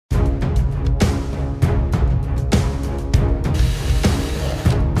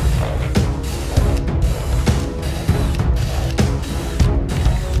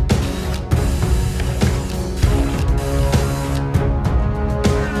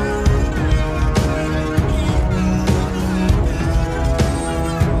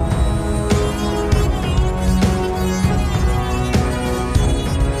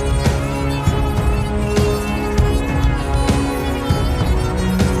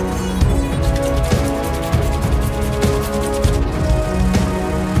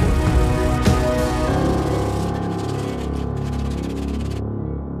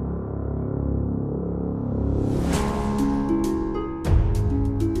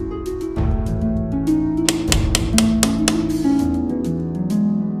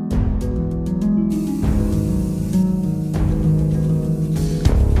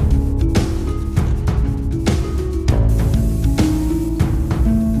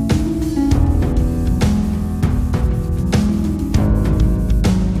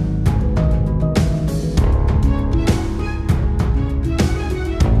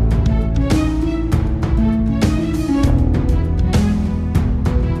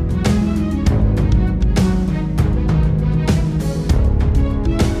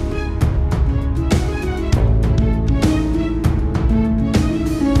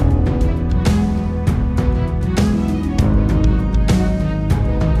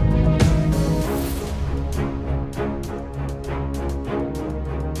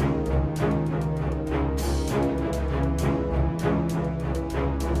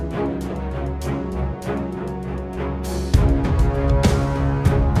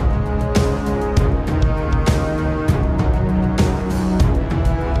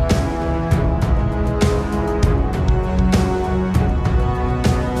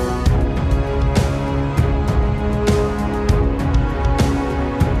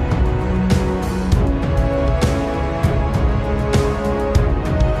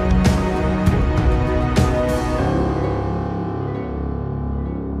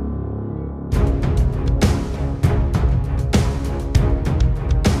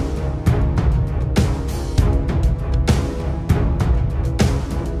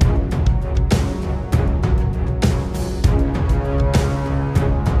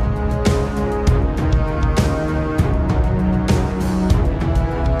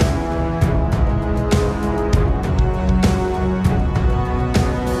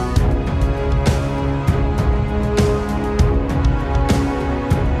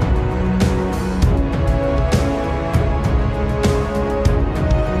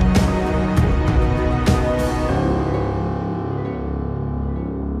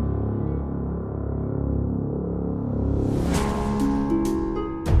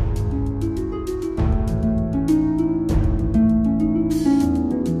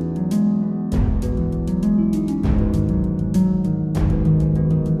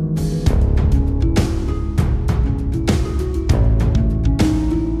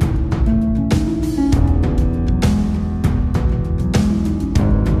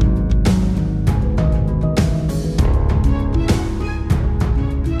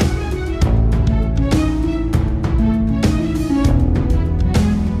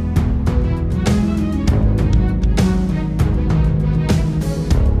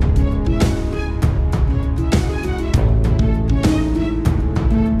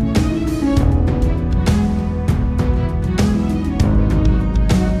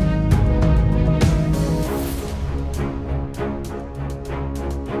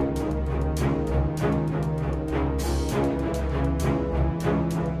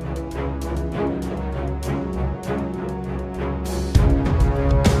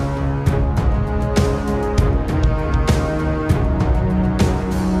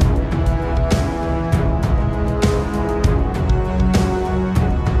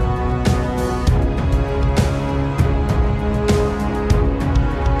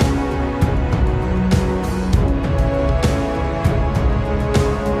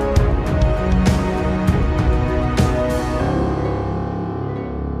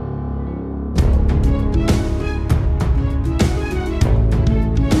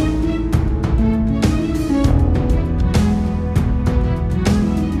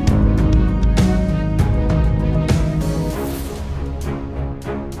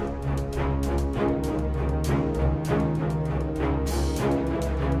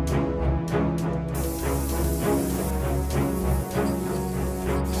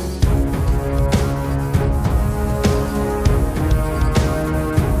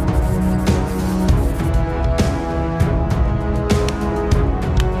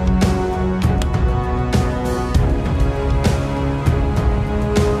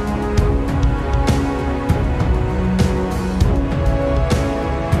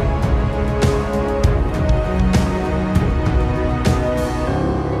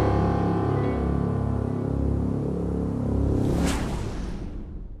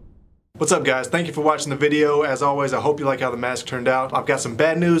What's up guys, thank you for watching the video. As always, I hope you like how the mask turned out. I've got some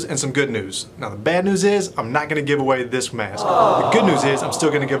bad news and some good news. Now the bad news is, I'm not going to give away this mask. The good news is, I'm still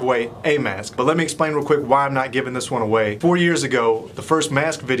going to give away a mask. But let me explain real quick why I'm not giving this one away. 4 years ago, the first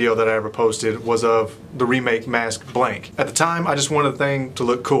mask video that I ever posted was of the Remake mask Blank. At the time, I just wanted the thing to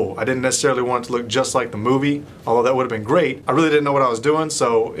look cool. I didn't necessarily want it to look just like the movie, although that would have been great. I really didn't know what I was doing,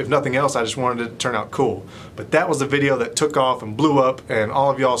 so if nothing else, I just wanted it to turn out cool. But that was the video that took off and blew up, and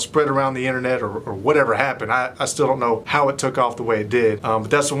all of y'all spread around the internet or whatever happened. I still don't know how it took off the way it did, but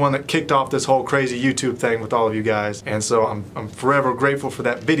that's the one that kicked off this whole crazy YouTube thing with all of you guys, and so I'm forever grateful for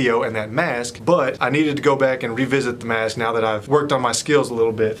that video and that mask. But I needed to go back and revisit the mask now that I've worked on my skills a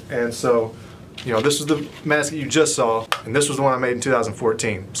little bit, and so this was the mask that you just saw, and this was the one I made in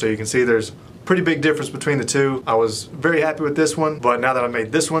 2014. So you can see there's pretty big difference between the two. I was very happy with this one, but now that I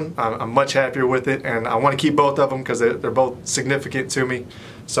made this one, I'm much happier with it, and I want to keep both of them because they're both significant to me.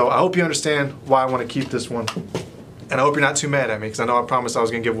 So I hope you understand why I want to keep this one. And I hope you're not too mad at me, because I know I promised I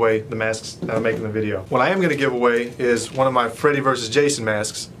was going to give away the masks that I'm making in the video. What I am going to give away is one of my Freddy vs. Jason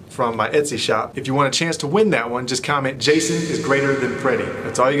masks from my Etsy shop. If you want a chance to win that one, just comment Jason is greater than Freddy.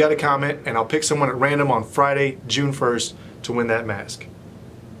 That's all you got to comment, and I'll pick someone at random on Friday, June 1st to win that mask.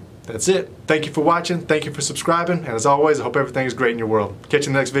 That's it. Thank you for watching. Thank you for subscribing. And as always, I hope everything is great in your world. Catch you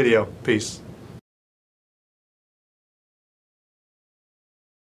in the next video. Peace.